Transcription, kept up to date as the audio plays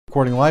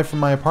Recording live from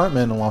my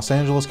apartment in Los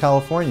Angeles,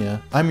 California,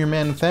 I'm your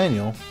man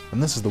Nathaniel,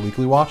 and this is the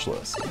Weekly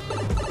Watchlist.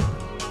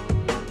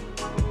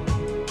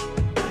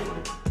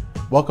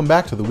 Welcome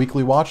back to the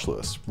Weekly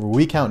Watchlist, where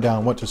we count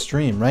down what to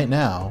stream right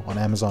now on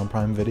Amazon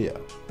Prime Video.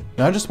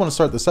 Now I just want to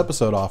start this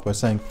episode off by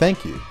saying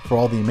thank you for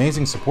all the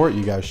amazing support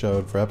you guys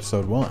showed for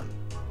episode 1.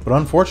 But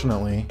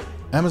unfortunately,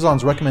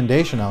 Amazon's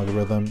recommendation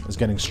algorithm is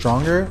getting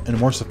stronger and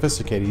more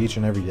sophisticated each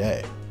and every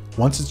day.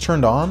 Once it's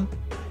turned on,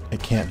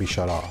 it can't be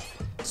shut off.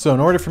 So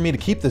in order for me to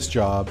keep this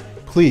job,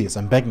 please,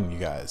 I'm begging you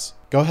guys,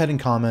 go ahead and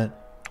comment,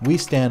 "We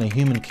stan a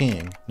human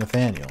king,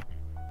 Nathaniel."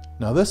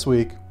 Now this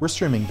week, we're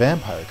streaming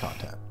vampire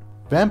content.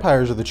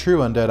 Vampires are the true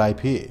undead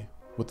IP,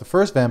 with the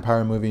first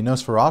vampire movie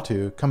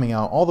Nosferatu coming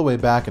out all the way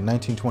back in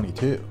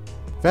 1922.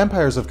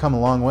 Vampires have come a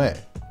long way,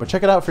 but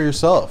check it out for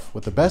yourself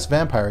with the best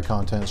vampire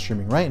content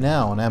streaming right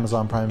now on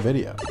Amazon Prime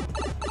Video.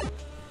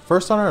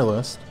 First on our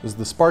list is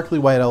the sparkly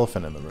white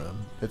elephant in the room.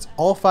 It's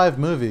all 5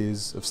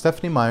 movies of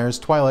Stephenie Meyer's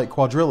Twilight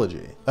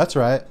quadrilogy. That's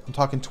right, I'm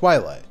talking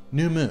Twilight,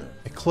 New Moon,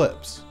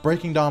 Eclipse,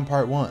 Breaking Dawn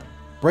Part 1,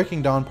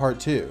 Breaking Dawn Part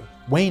 2,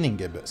 Waning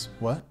Gibbous.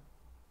 What?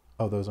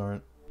 Oh, those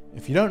aren't.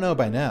 If you don't know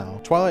by now,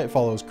 Twilight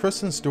follows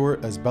Kristen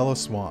Stewart as Bella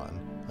Swan,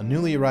 a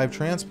newly arrived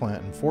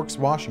transplant in Forks,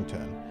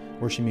 Washington,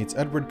 where she meets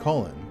Edward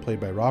Cullen,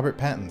 played by Robert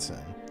Pattinson,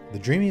 the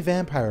dreamy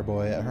vampire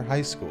boy at her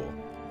high school.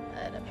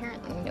 But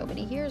apparently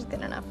nobody here is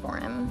good enough for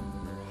him.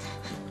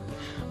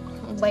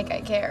 Like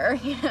I care,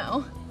 you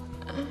know?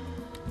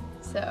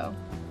 So,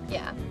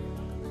 yeah.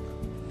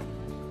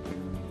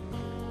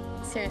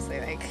 Seriously,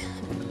 like,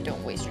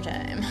 don't waste your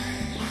time.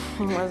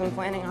 I wasn't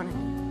planning on it.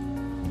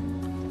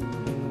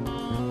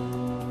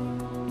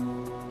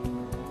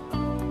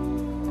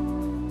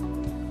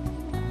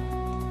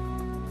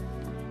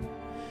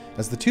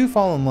 As the two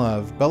fall in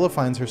love, Bella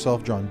finds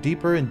herself drawn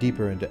deeper and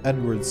deeper into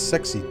Edward's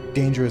sexy,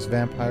 dangerous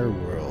vampire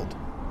world.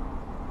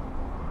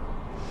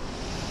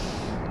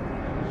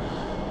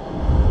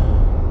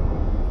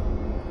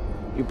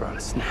 You brought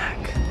a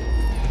snack.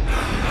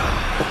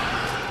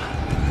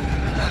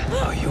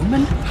 A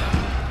human?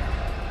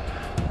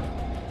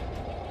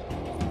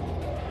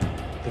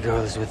 The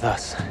girl is with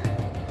us.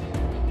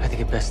 I think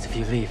it best if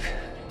you leave.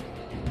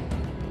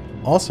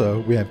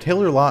 Also, we have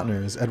Taylor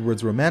Lautner as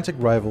Edward's romantic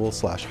rival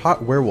slash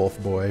hot werewolf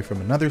boy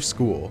from another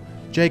school,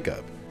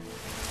 Jacob.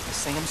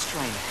 Sam's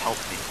trying to help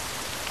me.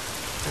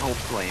 Don't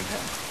blame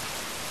him.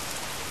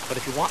 But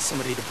if you want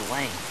somebody to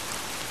blame,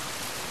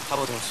 how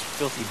about those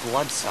filthy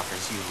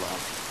bloodsuckers you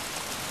love?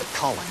 The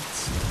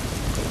Cullens.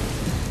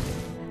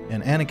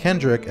 And Anna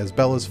Kendrick as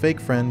Bella's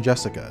fake friend,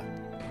 Jessica.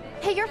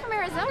 Hey, you're from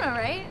Arizona,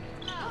 right?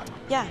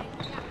 Yeah.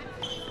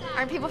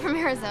 Aren't people from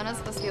Arizona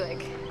supposed to be,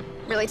 like,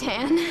 really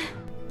tan?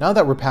 Now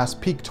that we're past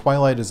peak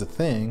Twilight as a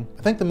thing,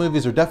 I think the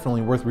movies are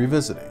definitely worth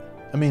revisiting.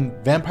 I mean,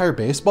 vampire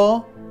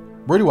baseball?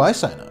 Where do I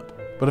sign up?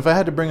 But if I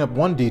had to bring up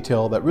one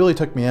detail that really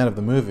took me out of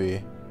the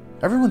movie,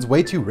 everyone's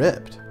way too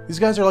ripped. These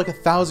guys are like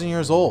 1,000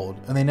 years old,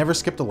 and they never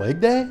skipped a leg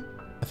day?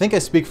 I think I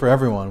speak for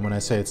everyone when I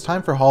say it's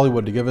time for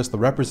Hollywood to give us the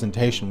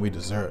representation we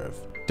deserve.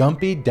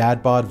 Dumpy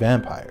dad bod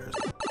vampires.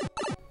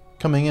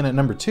 Coming in at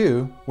number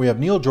 2, we have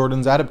Neil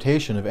Jordan's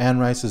adaptation of Anne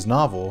Rice's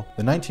novel,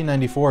 the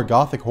 1994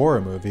 gothic horror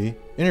movie,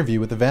 Interview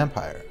with the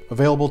Vampire,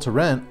 available to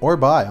rent or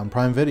buy on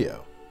Prime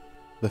Video.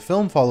 The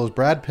film follows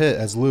Brad Pitt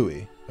as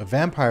Louis, a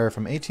vampire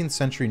from 18th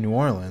century New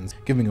Orleans,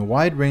 giving a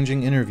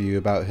wide-ranging interview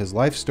about his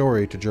life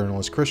story to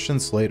journalist Christian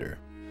Slater.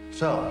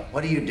 So,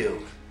 what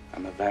do?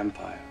 I'm a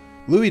vampire.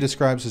 Louis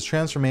describes his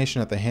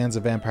transformation at the hands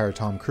of vampire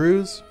Tom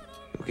Cruise.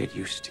 You'll get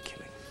used to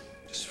killing.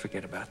 Just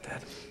forget about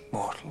that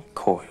mortal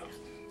coil.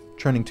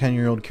 Turning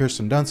 10-year-old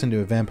Kirsten Dunst into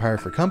a vampire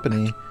for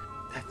company.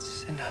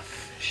 That's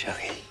enough,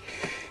 Shelley.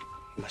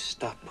 You must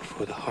stop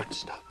before the heart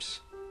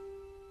stops.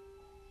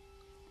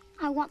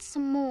 I want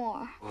some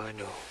more. Oh, I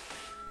know.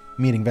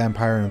 Meeting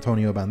vampire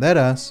Antonio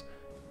Banderas.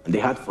 They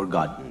had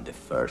forgotten the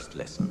first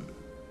lesson,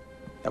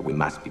 that we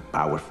must be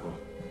powerful,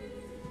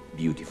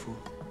 beautiful,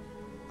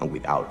 and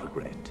without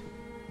regret.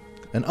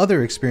 And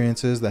other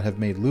experiences that have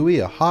made Louis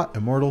a hot,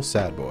 immortal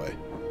sad boy.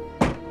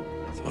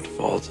 I thought of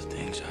all the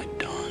things I'd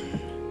done,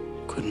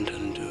 couldn't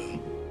undo.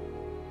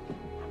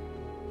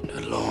 And I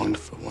longed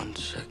for 1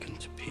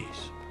 second's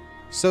peace.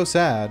 So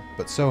sad,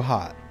 but so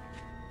hot.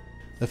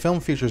 The film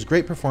features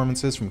great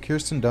performances from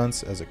Kirsten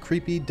Dunst as a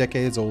creepy,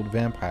 decades-old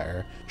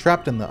vampire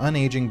trapped in the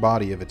unaging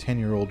body of a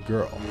 10-year-old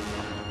girl.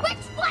 Which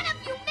one of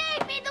you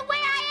made me the way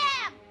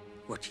I am?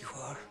 What you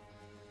are?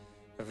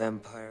 A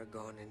vampire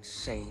gone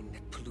insane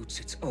that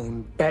pollutes its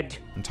own bed.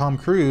 And Tom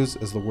Cruise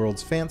as the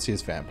world's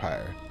fanciest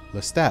vampire,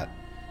 Lestat,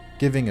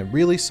 giving a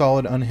really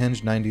solid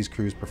unhinged 90s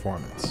cruise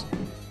performance.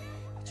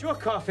 It's your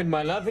coffin,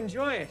 my love.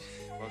 Enjoy it.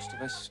 Most of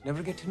us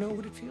never get to know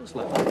what it feels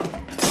like.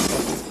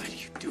 Why do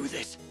you do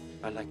this?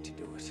 I like to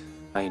do it.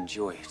 I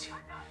enjoy it.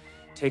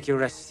 Take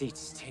your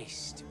aesthete's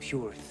taste,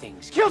 pure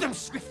things. Kill them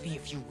swiftly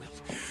if you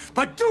will.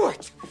 But do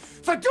it!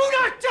 For do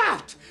not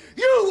doubt!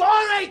 You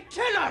are a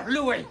killer,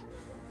 Louis!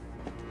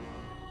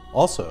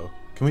 Also,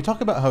 can we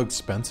talk about how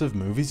expensive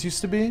movies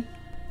used to be?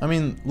 I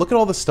mean, look at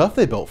all the stuff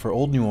they built for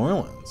old New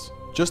Orleans.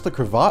 Just the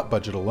cravat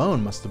budget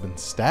alone must have been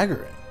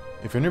staggering.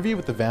 If Interview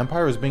with the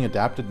Vampire was being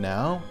adapted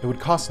now, it would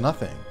cost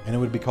nothing, and it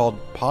would be called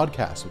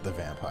Podcast with the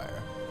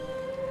Vampire.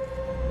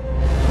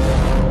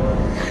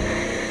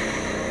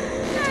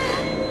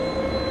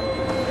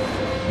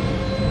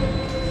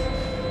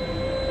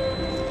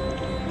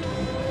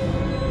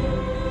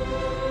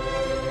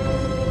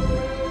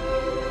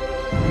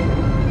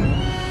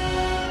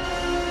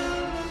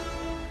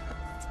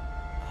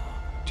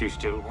 Do you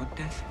still want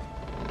death?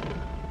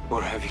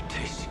 Or have you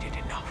tasted it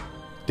enough?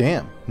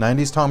 Damn,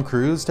 90s Tom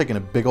Cruise taking a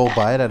big old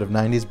bite out of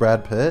 90s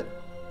Brad Pitt?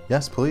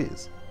 Yes,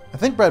 please. I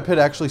think Brad Pitt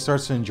actually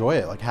starts to enjoy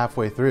it like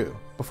halfway through,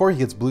 before he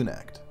gets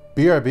blue-necked.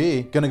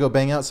 BRB, gonna go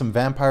bang out some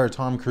vampire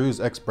Tom Cruise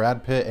x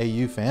Brad Pitt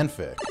AU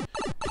fanfic.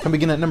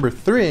 Coming in at number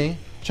 3,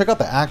 check out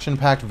the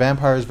action-packed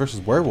Vampires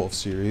vs. Werewolves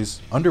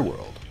series,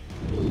 Underworld.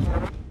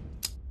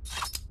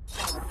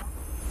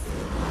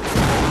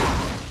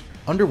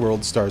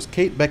 Underworld stars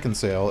Kate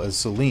Beckinsale as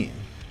Celine,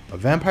 a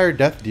vampire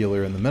death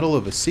dealer in the middle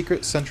of a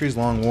secret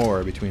centuries-long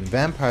war between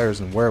vampires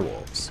and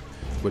werewolves,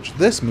 which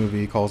this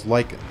movie calls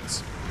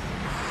lichens.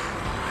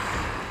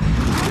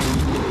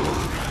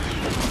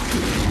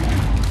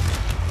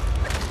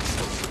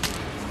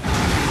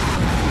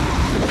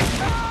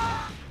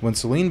 When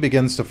Celine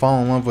begins to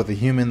fall in love with a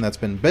human that's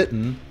been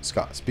bitten,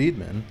 Scott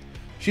Speedman,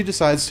 she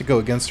decides to go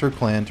against her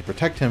plan to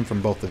protect him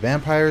from both the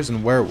vampires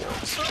and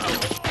werewolves.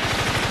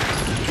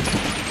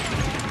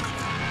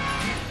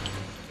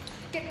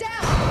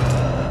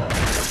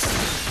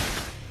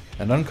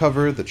 And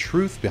uncover the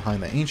truth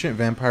behind the ancient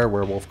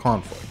vampire-werewolf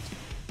conflict.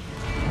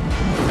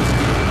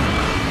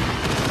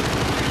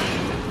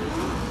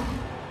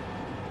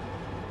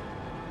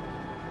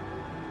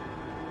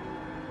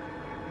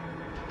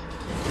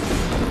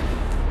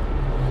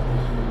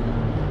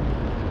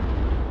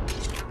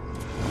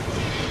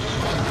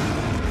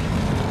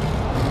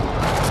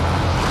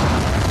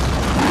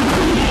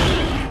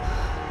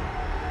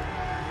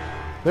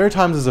 There are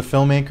times as a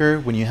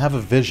filmmaker when you have a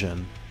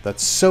vision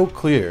that's so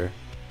clear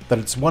that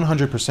it's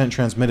 100%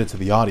 transmitted to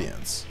the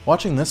audience.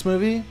 Watching this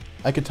movie,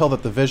 I could tell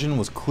that the vision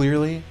was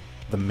clearly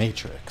The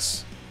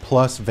Matrix,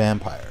 plus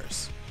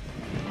vampires.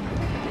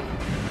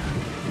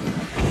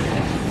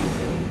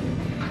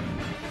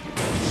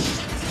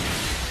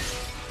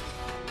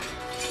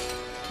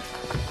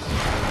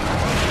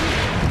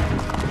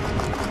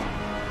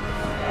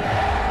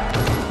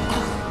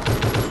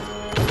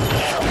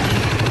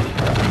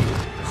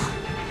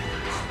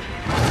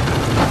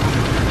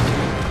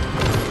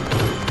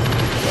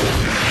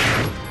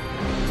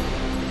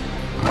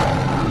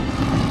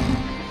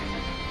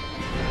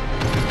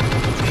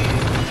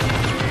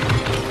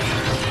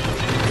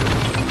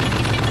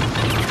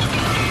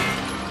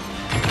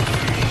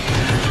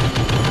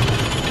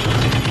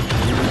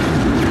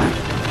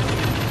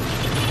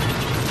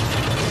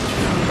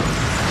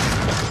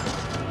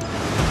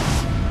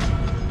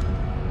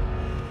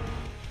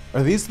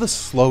 Are these the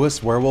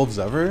slowest werewolves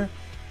ever?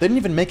 They didn't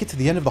even make it to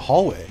the end of the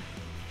hallway.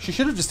 She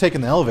should have just taken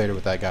the elevator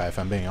with that guy, if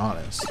I'm being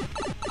honest.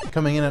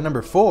 Coming in at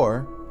number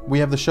 4, we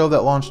have the show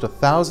that launched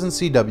 1,000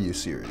 CW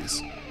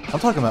series. I'm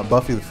talking about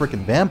Buffy the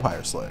frickin'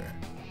 Vampire Slayer.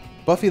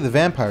 Buffy the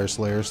Vampire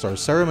Slayer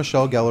stars Sarah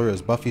Michelle Gellar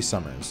as Buffy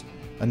Summers,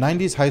 a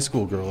 90s high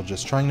school girl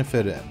just trying to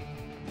fit in.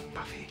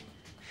 Buffy,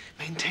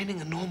 maintaining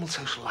a normal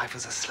social life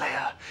as a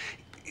Slayer,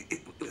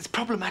 it's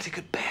problematic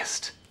at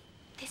best.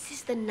 This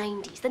is the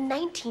 90s, the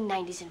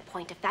 1990s in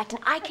point of fact,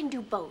 and I can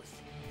do both.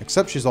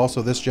 Except she's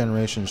also this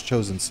generation's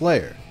chosen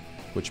Slayer,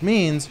 which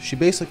means she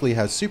basically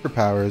has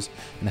superpowers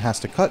and has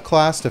to cut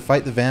class to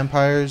fight the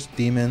vampires,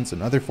 demons,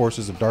 and other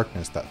forces of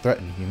darkness that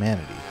threaten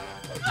humanity.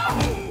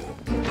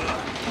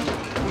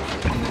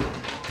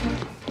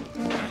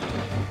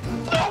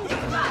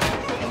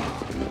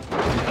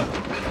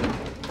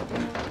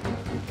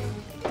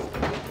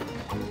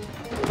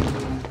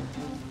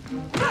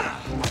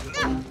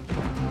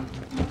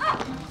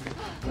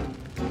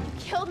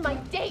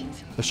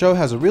 The show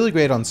has a really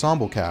great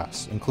ensemble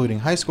cast, including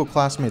high school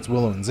classmates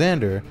Willow and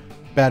Xander,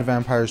 bad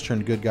vampires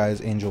turned good guys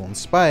Angel and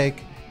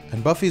Spike,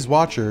 and Buffy's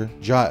watcher,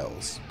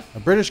 Giles, a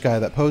British guy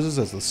that poses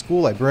as the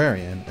school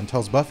librarian and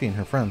tells Buffy and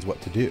her friends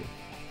what to do.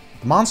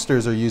 The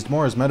monsters are used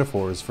more as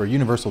metaphors for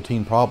universal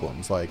teen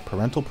problems like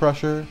parental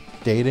pressure,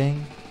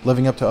 dating,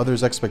 living up to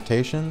others'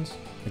 expectations,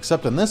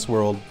 except in this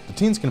world, the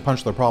teens can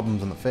punch their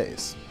problems in the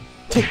face.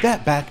 Take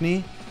that,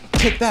 Backney!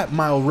 Take that,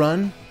 Mile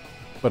Run!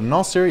 But in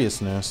all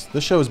seriousness,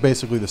 this show is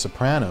basically the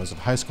Sopranos of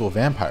high school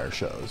vampire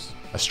shows.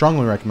 I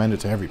strongly recommend it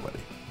to everybody.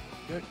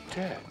 You're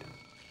dead.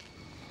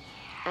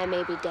 I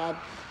may be dead,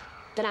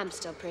 but I'm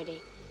still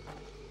pretty.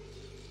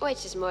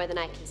 Which is more than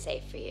I can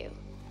say for you.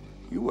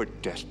 You were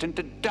destined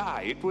to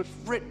die. It was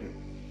written.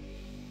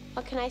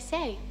 What can I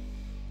say?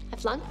 I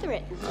flunked the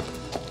written.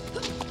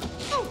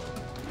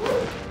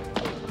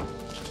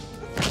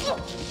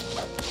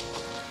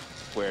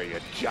 Where are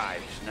your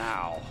jibes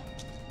now?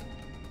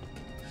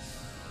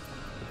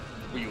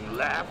 Will you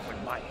laugh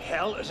when my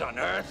hell is on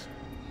Earth?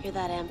 You're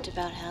that amped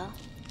about hell?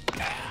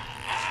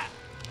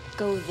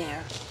 Go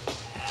there.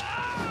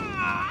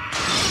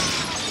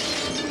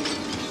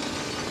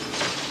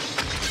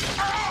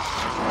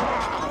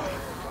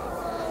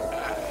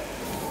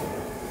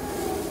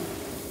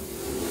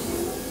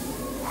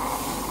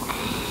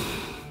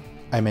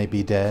 I may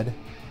be dead,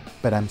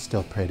 but I'm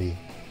still pretty,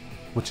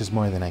 which is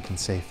more than I can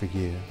say for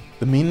you.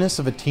 The meanness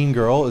of a teen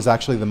girl is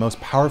actually the most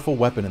powerful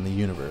weapon in the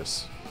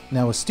universe.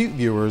 Now, astute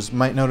viewers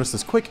might notice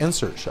this quick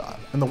insert shot.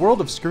 In the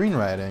world of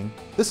screenwriting,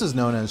 this is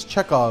known as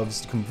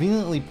Chekhov's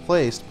conveniently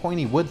placed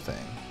pointy wood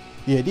thing.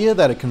 The idea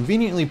that a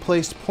conveniently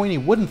placed pointy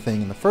wooden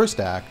thing in the first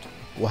act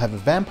will have a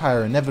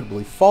vampire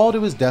inevitably fall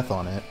to his death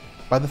on it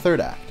by the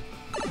third act.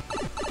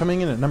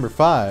 Coming in at number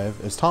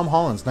 5 is Tom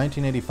Holland's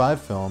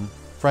 1985 film,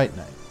 Fright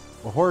Night,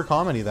 a horror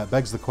comedy that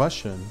begs the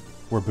question,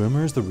 were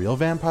boomers the real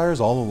vampires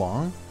all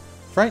along?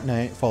 Fright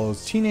Night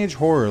follows teenage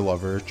horror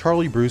lover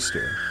Charlie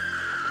Brewster,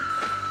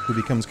 who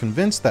becomes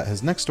convinced that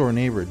his next-door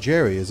neighbor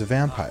Jerry is a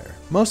vampire,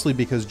 mostly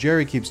because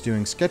Jerry keeps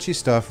doing sketchy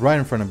stuff right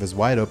in front of his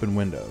wide-open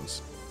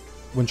windows.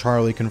 When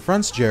Charlie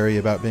confronts Jerry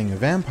about being a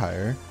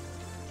vampire,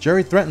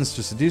 Jerry threatens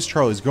to seduce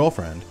Charlie's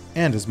girlfriend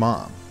and his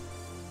mom.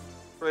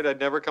 Afraid I'd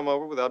never come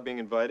over without being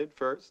invited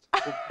first?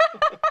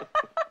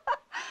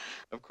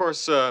 Of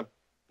course, now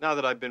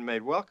that I've been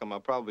made welcome, I'll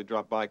probably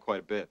drop by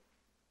quite a bit.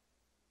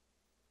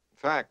 In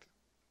fact,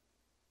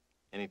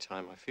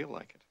 anytime I feel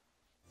like it.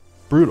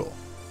 Brutal.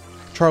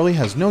 Charlie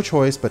has no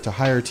choice but to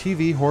hire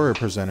TV horror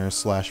presenter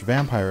 /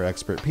 vampire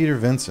expert Peter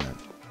Vincent.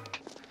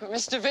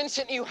 Mr.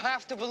 Vincent, you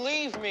have to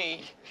believe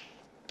me.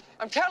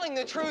 I'm telling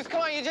the truth.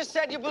 Come on, you just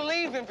said you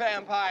believe in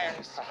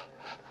vampires.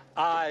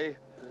 I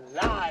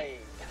lied.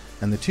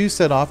 And the two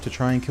set off to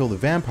try and kill the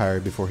vampire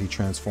before he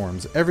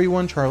transforms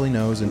everyone Charlie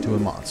knows into a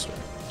monster.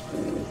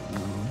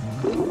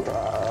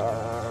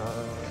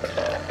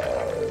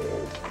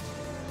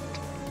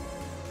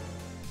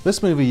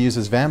 This movie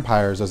uses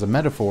vampires as a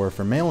metaphor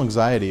for male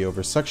anxiety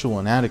over sexual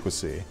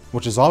inadequacy,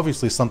 which is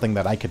obviously something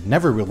that I could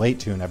never relate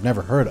to and have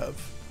never heard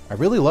of. I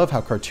really love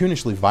how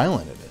cartoonishly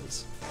violent it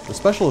is. The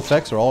special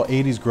effects are all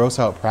 80s gross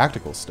out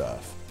practical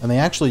stuff, and they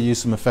actually use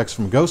some effects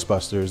from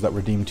Ghostbusters that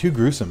were deemed too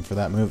gruesome for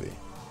that movie.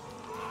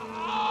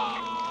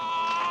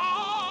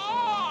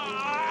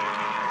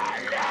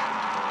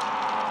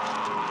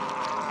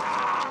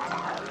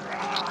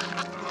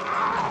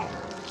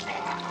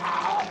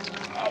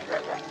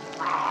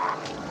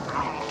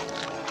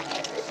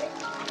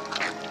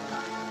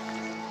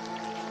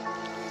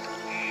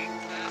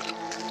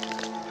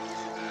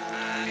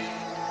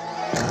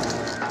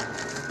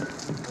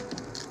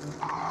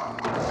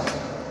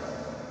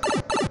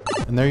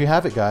 And there you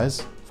have it, guys.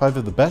 5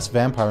 of the best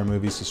vampire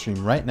movies to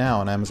stream right now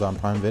on Amazon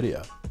Prime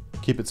Video.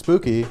 Keep it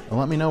spooky, and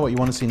let me know what you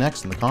want to see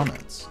next in the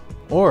comments.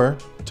 Or,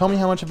 tell me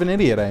how much of an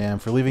idiot I am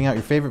for leaving out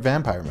your favorite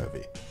vampire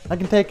movie. I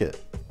can take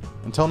it.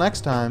 Until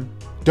next time,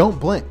 don't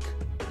blink.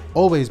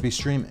 Always be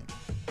streaming.